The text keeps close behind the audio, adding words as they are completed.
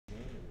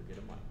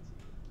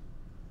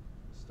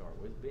start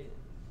with Ben.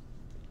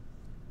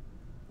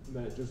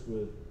 Matt, just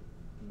with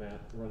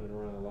Matt running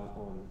around a lot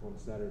on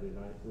Saturday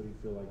night, what do you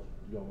feel like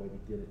y'all maybe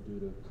didn't do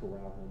to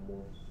corral him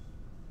more?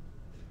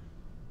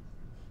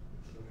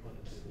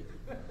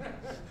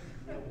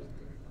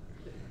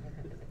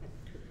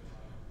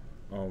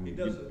 He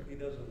doesn't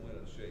win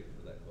a shake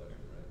for that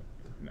question, right?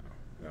 No,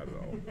 not at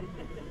all.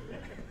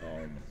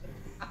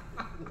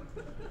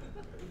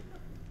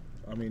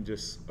 I mean,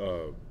 just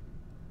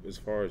as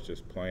far as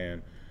just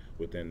playing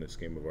within the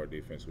scheme of our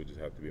defense, we just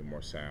have to be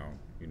more sound.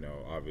 You know,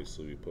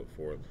 obviously we put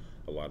forth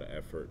a lot of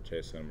effort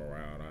chasing him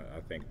around. I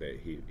think that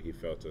he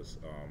felt us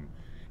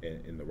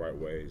in the right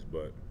ways,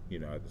 but you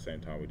know, at the same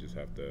time, we just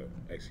have to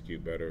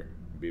execute better,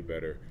 be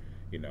better.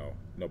 You know,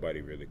 nobody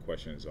really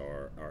questions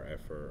our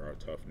effort, our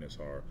toughness,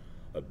 our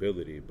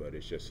ability, but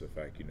it's just the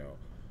fact, you know,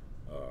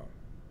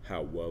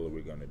 how well are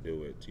we going to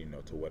do it? You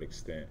know, to what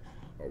extent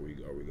are we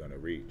going to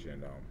reach?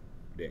 And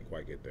didn't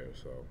quite get there.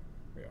 So,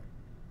 yeah.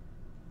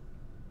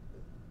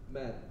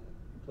 Matt,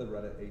 you played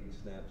right at 80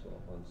 snaps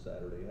on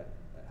Saturday.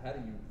 How do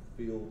you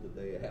feel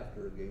today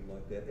after a game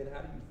like that? And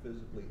how do you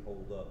physically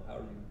hold up? How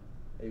are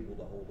you able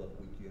to hold up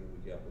week in and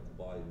week out with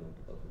the volume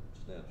of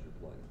snaps you're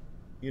playing?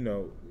 You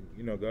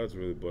know, God's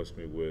really blessed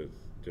me with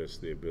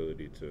just the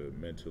ability to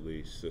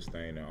mentally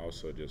sustain, and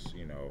also just,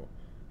 you know,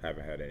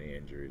 haven't had any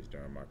injuries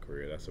during my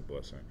career. That's a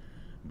blessing.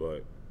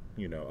 But,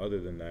 you know, other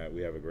than that,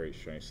 we have a great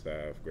strength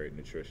staff, great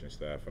nutrition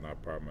staff, and I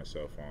pride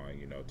myself on,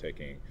 you know,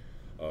 taking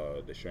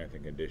the strength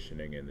and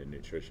conditioning and the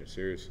nutrition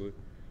seriously.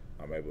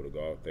 I'm able to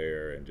go out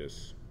there and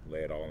just lay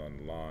it all on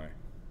the line.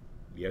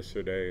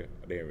 Yesterday,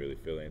 I didn't really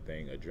feel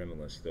anything.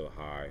 Adrenaline's still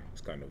high.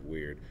 It's kind of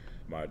weird.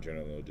 My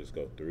adrenaline will just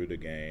go through the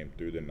game,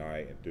 through the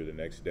night, and through the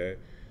next day.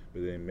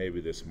 But then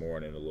maybe this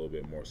morning a little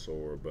bit more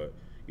sore, but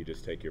you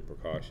just take your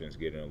precautions,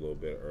 get in a little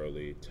bit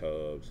early,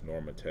 tubs,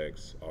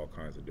 Normatex, all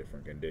kinds of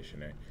different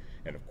conditioning,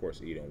 and of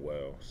course eating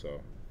well. So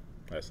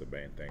that's the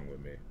main thing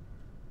with me.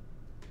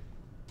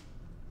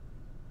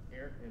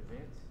 Eric and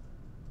Vince.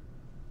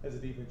 As a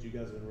defense, you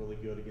guys have been really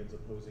good against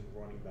opposing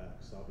running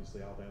backs.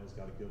 Obviously, Alabama's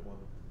got a good one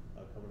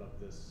coming up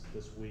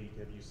this week.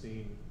 Have you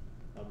seen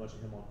much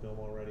of him on film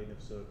already? And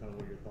if so, kind of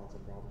what are your thoughts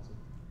on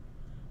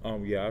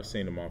Robinson? Yeah, I've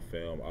seen him on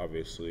film.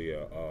 Obviously,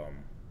 a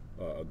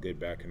good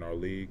back in our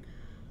league.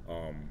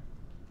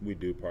 We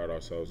do pride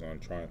ourselves on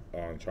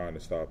trying to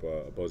stop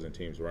opposing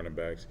teams' running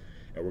backs,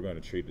 and we're going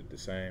to treat it the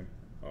same.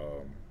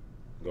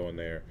 Go in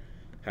there,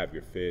 have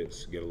your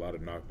fits, get a lot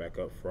of knockback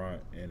up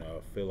front, and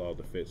fill all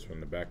the fits from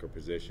the backer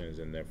positions,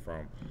 and then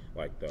from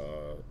like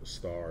the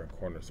star and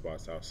corner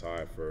spots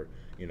outside for,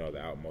 you know, the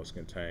outmost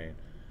contain.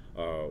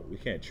 We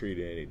can't treat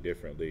it any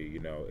differently. You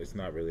know, it's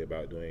not really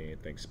about doing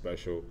anything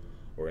special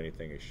or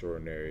anything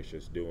extraordinary. It's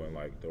just doing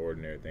like the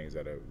ordinary things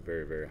at a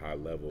very, very high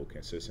level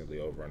consistently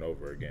over and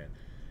over again.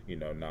 You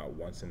know, not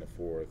once in the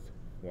fourth,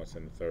 once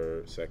in the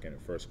third, second,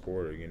 and first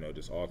quarter, you know,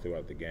 just all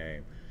throughout the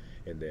game,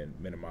 and then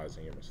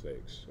minimizing your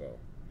mistakes. So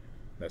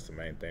that's the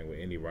main thing with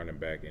any running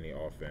back, any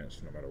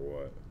offense, no matter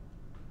what.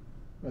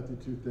 Matthew,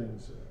 two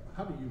things.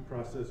 How do you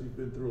process, you've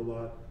been through a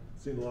lot,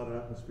 seen a lot of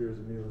atmospheres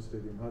in Neyland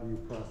Stadium. How do you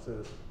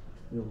process,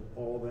 you know,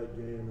 all that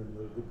game and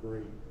the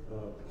great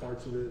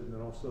parts of it, and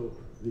then also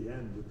the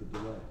end with the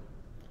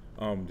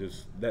delay?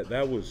 Just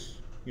that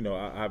was, you know,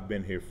 I've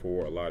been here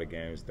for a lot of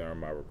games during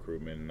my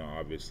recruitment, and I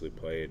obviously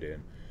played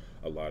in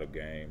a lot of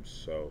games.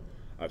 So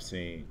I've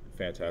seen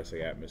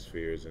fantastic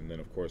atmospheres, and then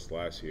of course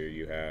last year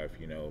you have,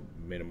 you know,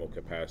 minimal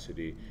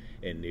capacity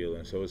in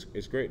Neyland. So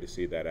it's great to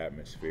see that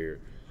atmosphere.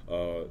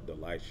 The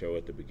light show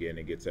at the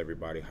beginning gets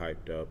everybody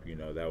hyped up. You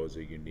know, that was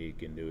a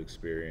unique and new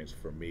experience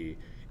for me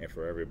and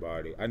for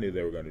everybody. I knew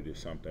they were going to do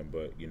something,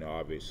 but, you know,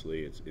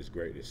 obviously it's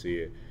great to see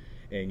it.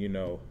 And, you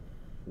know,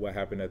 what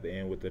happened at the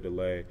end with the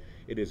delay,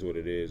 it is what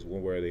it is.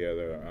 One way or the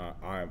other,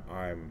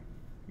 I'm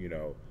you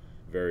know,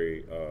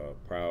 very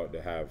proud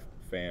to have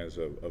fans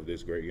of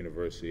this great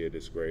university, of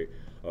this great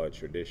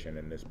tradition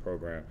and this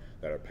program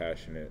that are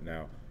passionate.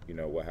 Now, you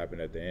know, what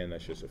happened at the end,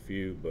 that's just a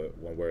few, but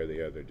one way or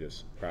the other,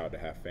 just proud to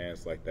have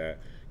fans like that,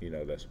 you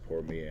know, that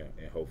support me, and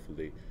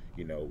hopefully,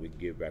 you know, we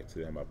give back to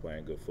them by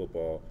playing good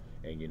football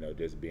and, you know,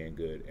 just being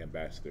good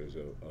ambassadors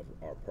of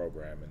our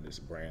program and this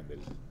brand that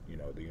is, you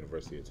know, the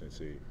University of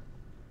Tennessee.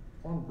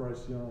 On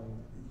Bryce Young,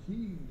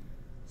 he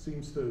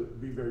seems to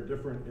be very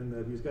different in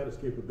that he's got his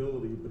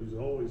capability, but he's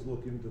always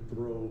looking to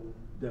throw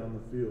down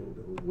the field.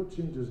 What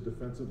changes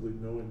defensively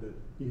knowing that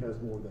he has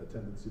more of that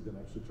tendency than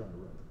actually trying to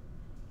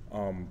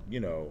run? You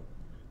know,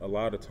 a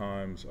lot of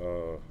times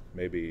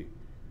maybe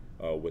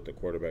with the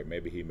quarterback,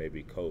 maybe he may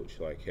be coached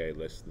like, hey,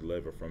 let's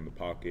deliver from the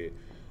pocket,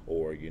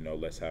 or, you know,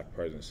 let's have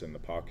presence in the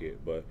pocket.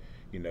 But,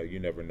 you know, you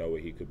never know what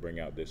he could bring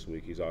out this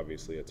week. He's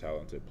obviously a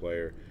talented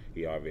player.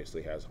 He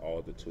obviously has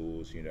all the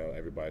tools. You know,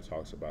 everybody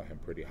talks about him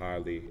pretty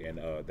highly,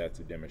 and that's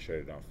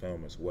demonstrated on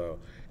film as well,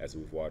 as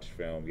we've watched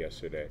film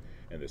yesterday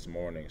and this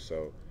morning.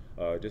 So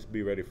just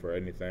be ready for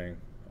anything.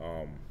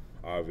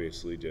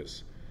 Obviously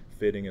just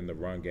fitting in the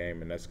run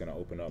game, and that's going to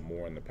open up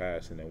more in the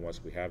pass. And then once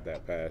we have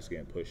that pass,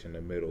 getting pushed in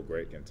the middle,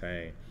 great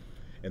contain,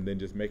 and then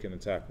just making the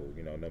tackle.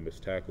 You know, no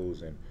missed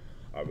tackles, and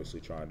obviously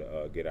trying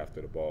to get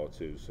after the ball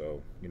too.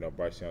 So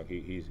Bryce Young,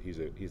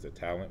 he's a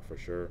talent for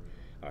sure.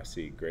 I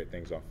see great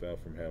things on film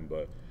from him,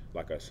 but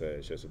like I said,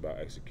 it's just about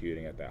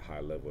executing at that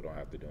high level. Don't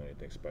have to do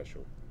anything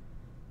special.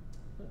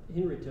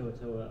 Henry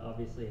To'oTo'o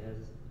obviously has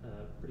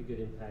a pretty good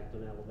impact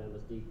on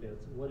Alabama's defense.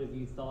 What have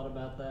you thought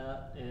about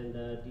that, and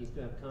do you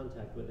still have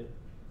contact with him?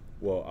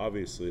 Well,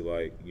 obviously,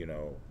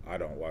 I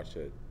don't watch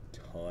a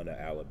ton of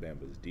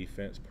Alabama's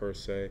defense per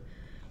se.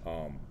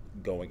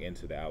 Going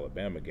into the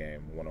Alabama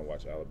game, I want to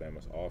watch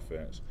Alabama's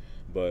offense,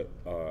 but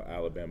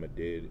Alabama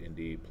did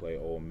indeed play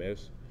Ole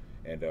Miss,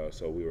 and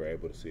so we were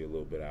able to see a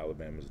little bit of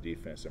Alabama's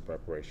defense in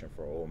preparation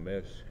for Ole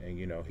Miss, and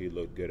he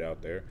looked good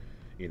out there.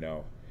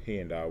 He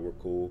and I were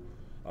cool.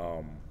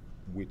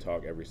 We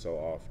talk every so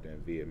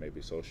often via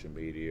maybe social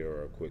media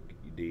or a quick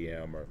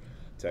DM or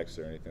text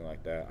or anything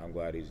like that. I'm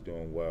glad he's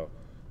doing well.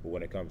 But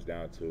when it comes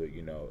down to it,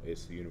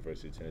 it's the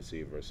University of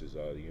Tennessee versus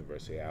the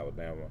University of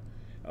Alabama.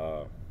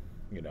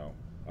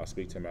 I'll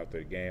speak to him after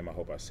the game. I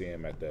hope I see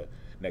him at the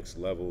next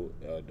level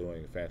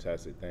doing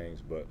fantastic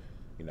things. But,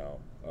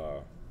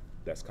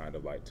 that's kind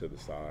of like to the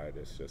side.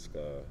 It's just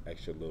an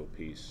extra little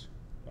piece,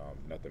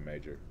 nothing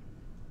major.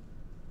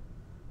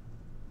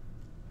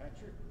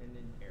 Patrick and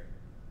then Eric.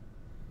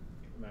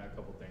 Matt, a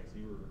couple things.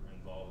 You were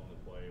involved in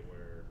the play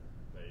where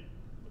they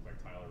looked like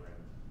Tyler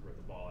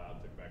ripped the ball out,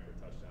 took back for a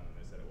touchdown, and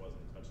they said it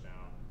wasn't a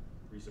touchdown.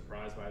 Were you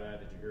surprised by that?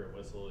 Did you hear a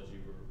whistle as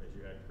you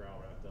had the crowd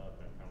wrapped up?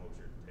 And kind of what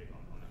was your take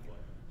on that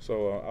play?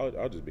 So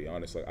I'll just be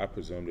honest. I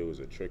presumed it was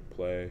a trick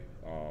play.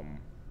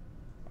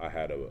 I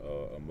had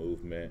a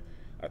movement.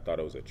 I thought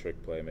it was a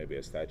trick play, maybe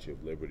a Statue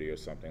of Liberty or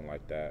something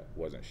like that.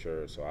 Wasn't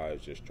sure, so I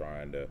was just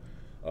trying to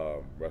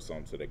wrestle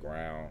him to the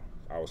ground.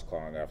 I was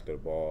clawing after the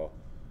ball.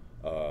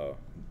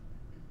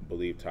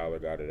 Believe Tyler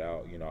got it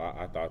out.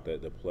 I thought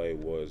that the play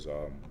was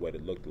what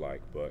it looked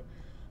like, but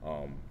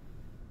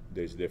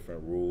there's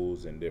different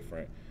rules and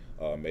different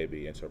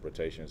maybe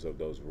interpretations of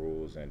those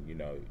rules, and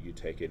you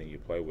take it and you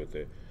play with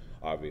it.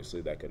 Obviously,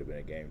 that could have been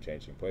a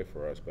game-changing play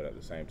for us, but at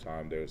the same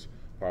time, there's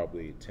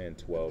probably 10,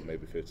 12,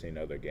 maybe 15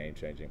 other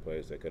game-changing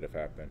plays that could have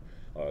happened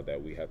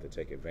that we have to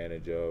take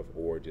advantage of,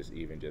 or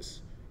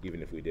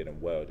even if we did them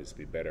well, just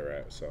be better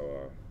at.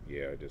 So,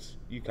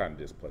 you kind of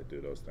just play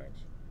through those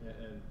things.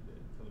 And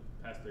for the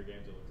past 3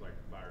 games, it looks like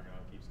Byron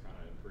Young keeps kind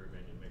of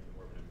improving and making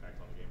more of an impact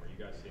on the game. Are you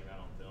guys seeing that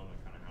on film, and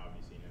kind of how have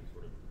you seen him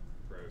sort of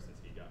grow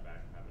since he got back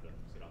and having to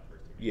sit out the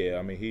first 2 games?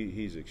 Yeah, I mean,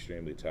 he's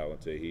extremely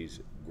talented.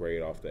 He's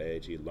great off the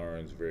edge. He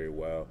learns very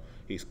well.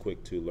 He's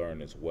quick to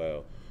learn as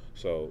well.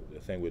 So the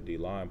thing with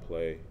D-line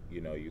play,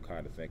 you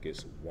kind of think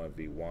it's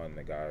 1v1,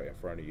 the guy in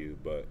front of you,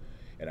 but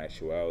in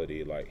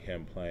actuality, like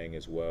him playing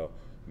as well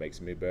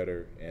makes me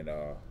better, and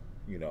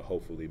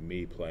hopefully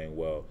me playing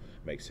well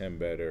makes him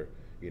better.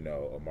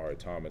 Amari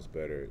Thomas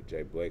better,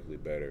 Jay Blakely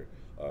better,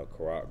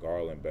 Karat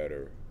Garland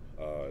better,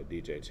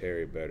 DJ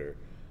Terry better.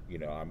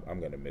 I'm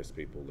going to miss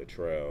people,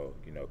 Latrell,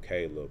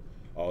 Caleb,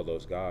 all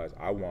those guys.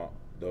 I want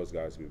those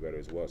guys to be better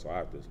as well, so I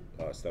have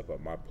to step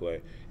up my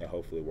play, and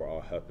hopefully we're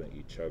all helping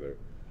each other.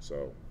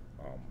 So,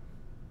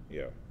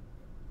 yeah.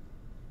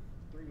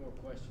 3 more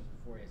questions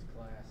before his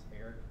class.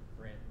 Eric,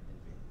 Brent,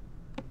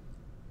 and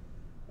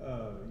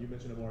Ben. You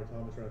mentioned Amari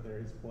Thomas right there.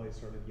 His play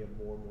started to get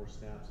more and more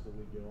snaps as the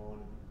week go on.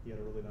 He had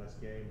a really nice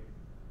game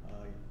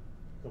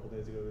a couple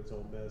days ago against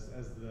Ole Miss.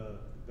 As the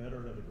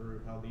veteran of the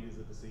group, how neat is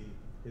it to see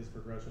his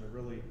progression and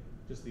really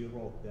just the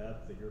overall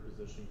depth that your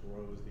position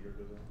grows as the year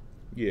goes on?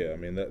 Yeah, I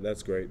mean,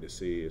 that's great to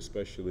see,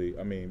 especially,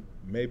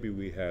 maybe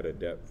we had a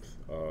depth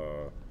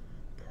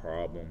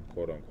problem,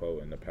 quote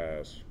unquote, in the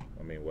past.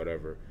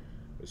 Whatever,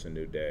 it's a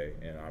new day,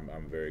 and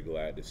I'm very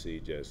glad to see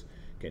just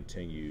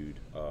continued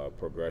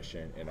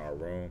progression in our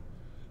room.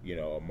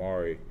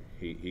 Amari,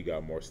 he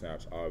got more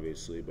snaps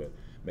obviously, but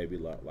maybe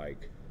not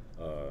like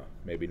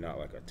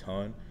a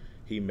ton.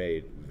 He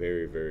made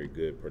very, very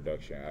good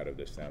production out of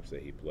the snaps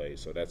that he played,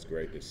 so that's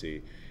great to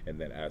see. And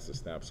then as the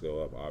snaps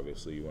go up,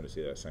 obviously you want to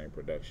see that same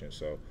production.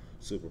 So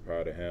super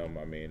proud of him.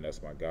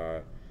 That's my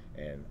guy,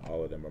 and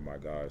all of them are my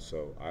guys.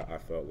 So I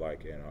felt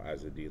like,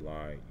 as a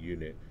D-line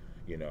unit,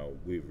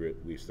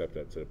 we've stepped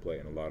up to the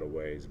plate in a lot of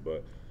ways.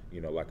 But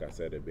like I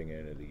said at the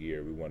beginning of the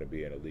year, we want to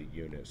be an elite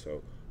unit.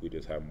 So we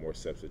just have more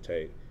steps to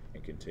take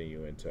and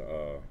continuing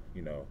to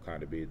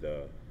kind of be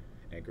the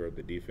anchor of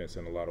the defense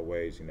in a lot of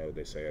ways.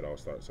 They say it all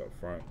starts up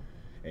front,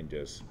 and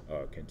just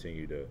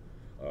continue to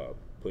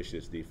push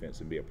this defense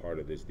and be a part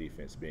of this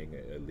defense being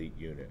an elite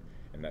unit.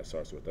 And that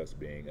starts with us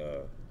being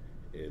an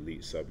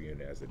elite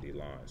subunit as a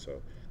D-line.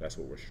 So that's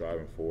what we're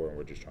striving for, and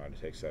we're just trying to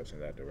take steps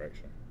in that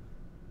direction.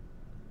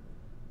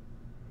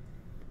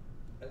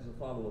 As a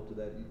follow-up to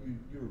that,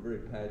 you were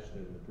very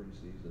passionate in the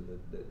preseason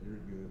that your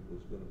unit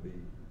was going to be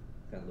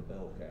kind of the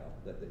bell cow,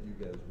 that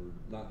you guys were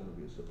not going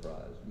to be a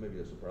surprise, maybe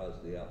a surprise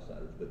to the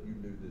outsiders, but you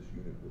knew this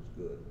unit was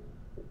good.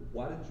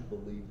 Why did you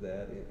believe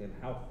that, and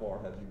how far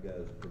have you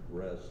guys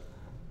progressed,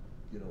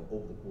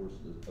 over the course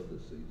of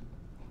this season?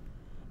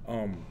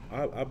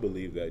 I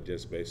believe that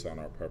just based on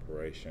our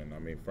preparation.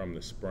 From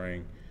the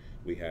spring,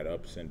 we had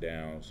ups and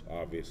downs.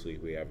 Obviously,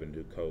 we have a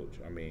new coach.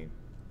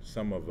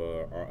 some of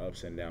our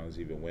ups and downs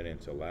even went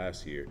into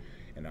last year.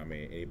 And I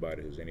mean,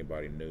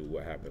 anybody knew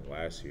what happened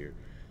last year.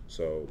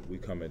 So we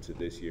come into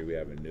this year, we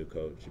have a new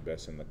coach,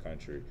 best in the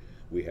country.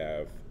 We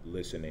have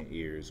listening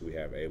ears, we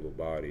have able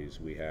bodies,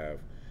 we have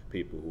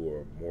people who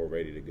are more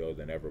ready to go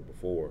than ever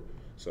before.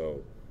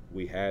 So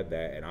we had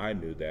that, and I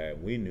knew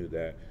that, we knew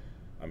that.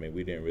 I mean,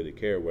 we didn't really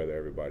care whether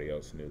everybody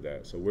else knew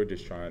that. So we're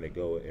just trying to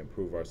go and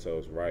prove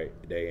ourselves right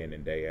day in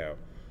and day out.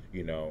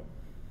 You know,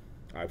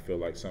 I feel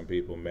like some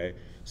people may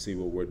see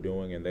what we're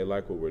doing and they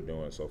like what we're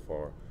doing so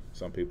far.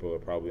 Some people are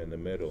probably in the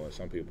middle, and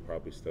some people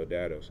probably still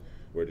doubt us.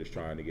 We're just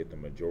trying to get the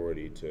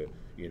majority to,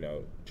 you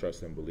know,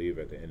 trust and believe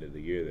at the end of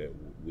the year that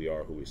we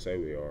are who we say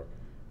we are,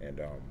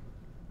 and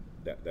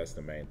that's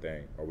the main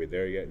thing. Are we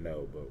there yet?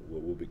 No, but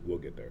we'll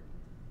get there.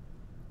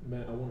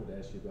 Matt, I wanted to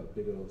ask you about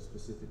Big O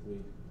specifically.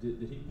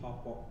 Did he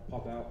pop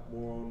out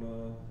more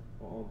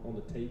on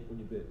the tape when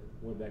you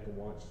went back and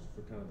watched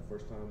for kind of the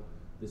first time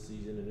this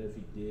season? And if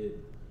he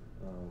did,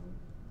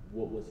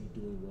 what was he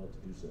doing well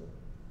to do so?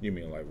 You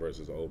mean like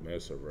versus Ole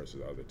Miss or versus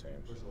other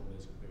teams? Versus Ole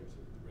Miss compared to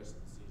the rest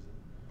of the season.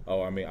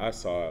 Oh, I mean, I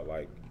saw it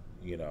like,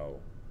 you know,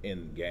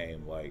 in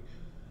game. Like,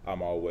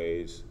 I'm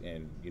always,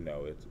 and you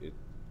know,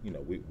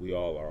 we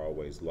all are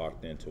always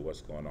locked into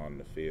what's going on in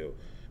the field,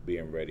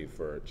 being ready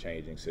for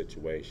changing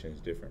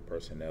situations, different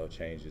personnel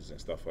changes and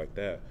stuff like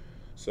that.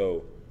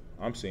 So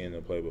I'm seeing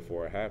them play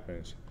before it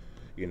happens.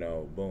 You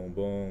know, boom,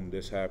 boom,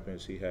 this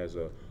happens. He has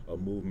a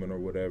movement or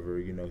whatever.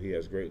 You know, he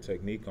has great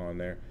technique on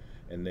there.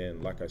 And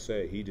then, like I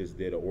said, he just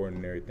did an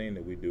ordinary thing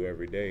that we do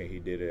every day, and he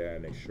did it at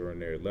an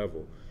extraordinary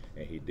level.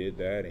 And he did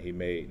that, and he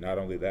made not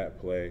only that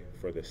play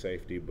for the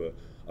safety, but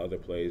other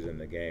plays in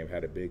the game.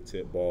 Had a big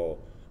tip ball,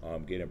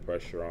 getting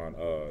pressure on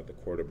the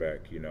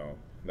quarterback. You know,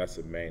 that's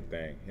the main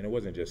thing. And it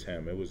wasn't just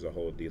him; it was the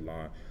whole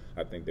D-line.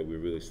 I think that we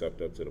really stepped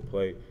up to the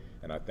plate,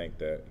 and I think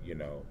that, you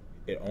know,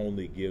 it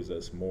only gives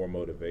us more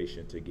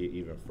motivation to get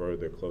even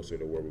further closer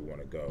to where we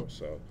want to go.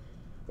 So,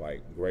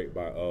 like, great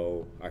by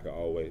O. I could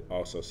always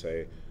also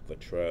say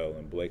Latrell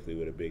and Blakely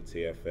with a big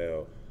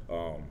TFL.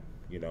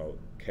 You know,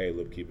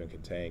 Caleb keeping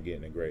contained,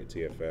 getting a great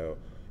TFL.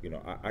 You know,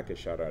 I could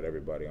shout out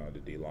everybody on the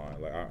D-line.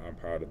 Like, I'm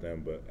proud of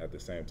them, but at the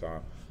same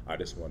time, I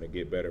just want to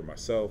get better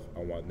myself.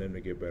 I want them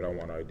to get better. I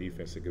want our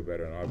defense to get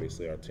better, and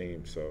obviously our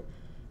team. So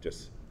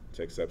just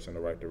take steps in the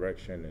right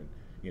direction and,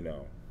 you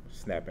know,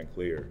 snap and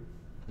clear.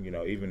 You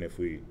know, even if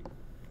we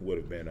would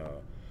have been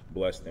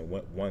blessed and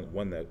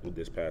won that with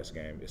this past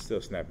game, it's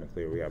still snap and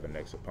clear. We have the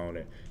next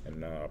opponent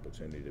and an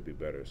opportunity to be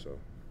better. So